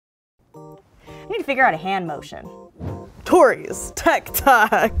I need to figure out a hand motion. Tori's Tech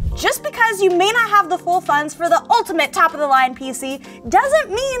Talk. Just because you may not have the full funds for the ultimate top-of-the-line PC doesn't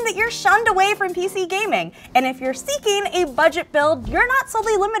mean that you're shunned away from PC gaming. And if you're seeking a budget build, you're not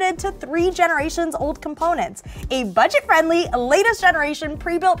solely limited to 3 generations old components. A budget-friendly, latest generation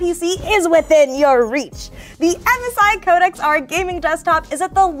pre-built PC is within your reach. The MSI Codex R gaming desktop is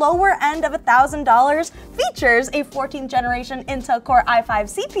at the lower end of $1,000, features a 14th generation Intel Core i5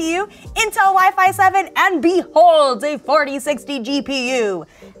 CPU, Intel Wi-Fi 7, and beholds a 4060 GPU.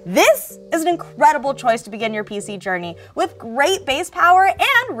 This is an incredible choice to begin your PC journey with great base power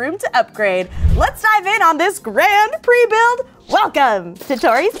and room to upgrade. Let's dive in on this grand pre-build. Welcome to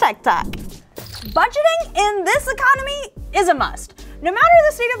Tori's Tech Talk. Budgeting in this economy is a must. No matter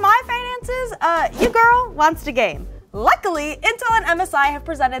the state of my finances, your girl wants to game. Luckily, Intel and MSI have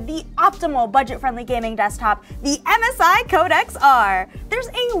presented the optimal budget-friendly gaming desktop, the MSI Codex R. There's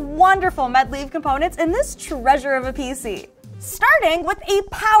a wonderful medley of components in this treasure of a PC. Starting with a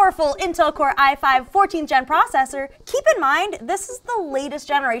powerful Intel Core i5 14th gen processor, keep in mind this is the latest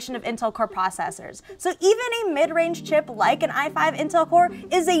generation of Intel Core processors, so even a mid-range chip like an i5 Intel Core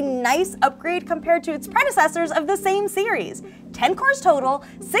is a nice upgrade compared to its predecessors of the same series. 10 cores total,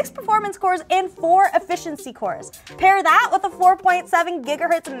 6 performance cores, and 4 efficiency cores. Pair that with a 4.7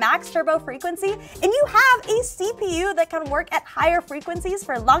 GHz max turbo frequency, and you have a CPU that can work at higher frequencies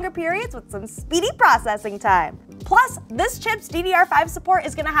for longer periods with some speedy processing time. Plus, this chip's DDR5 support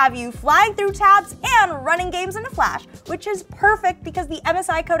is going to have you flying through tabs and running games in a flash, which is perfect because the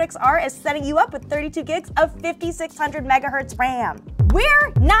MSI Codex R is setting you up with 32 gigs of 5600 MHz RAM.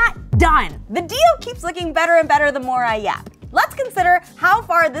 We're not done. The deal keeps looking better and better the more I yap. Let's consider how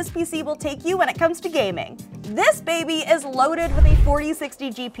far this PC will take you when it comes to gaming. This baby is loaded with a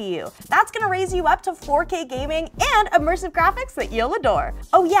 4060 GPU. That's gonna raise you up to 4K gaming and immersive graphics that you'll adore.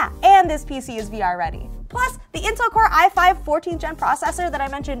 Oh yeah, and this PC is VR ready. Plus, the Intel Core i5 14th gen processor that I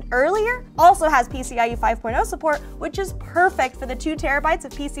mentioned earlier also has PCIe 5.0 support, which is perfect for the 2 TB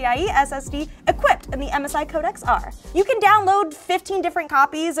of PCIe SSD equipped in the MSI Codex R. You can download 15 different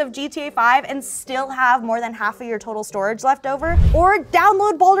copies of GTA 5 and still have more than half of your total storage left over, or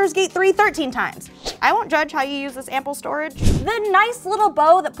download Baldur's Gate 3 13 times. I won't judge how you use this ample storage. The nice little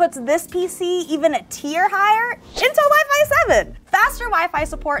bow that puts this PC even a tier higher, Intel Wi-Fi 7. Faster Wi-Fi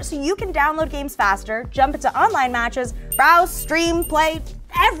support so you can download games faster, jump into online matches, browse, stream, play,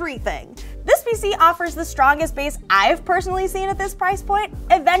 everything. This PC offers the strongest base I've personally seen at this price point.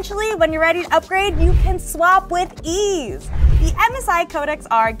 Eventually, when you're ready to upgrade, you can swap with ease. The MSI Codex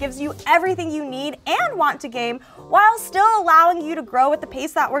R gives you everything you need and want to game while still allowing you to grow at the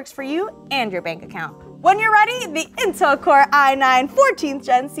pace that works for you and your bank account. When you're ready, the Intel Core i9 14th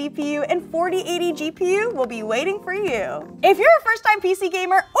gen CPU and 4080 GPU will be waiting for you. If you're a first-time PC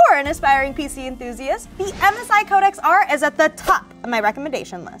gamer or an aspiring PC enthusiast, the MSI Codex R is at the top of my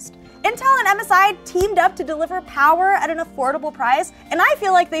recommendation list. Intel and MSI teamed up to deliver power at an affordable price, and I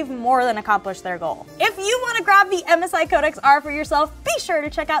feel like they've more than accomplished their goal. If you want to grab the MSI Codex R for yourself, be sure to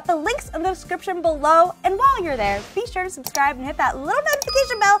check out the links in the description below, and while you're there, be sure to subscribe and hit that little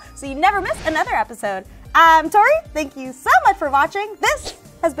notification bell so you never miss another episode. I'm Tori, thank you so much for watching. This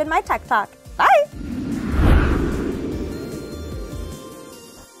has been my Tech Talk. Bye!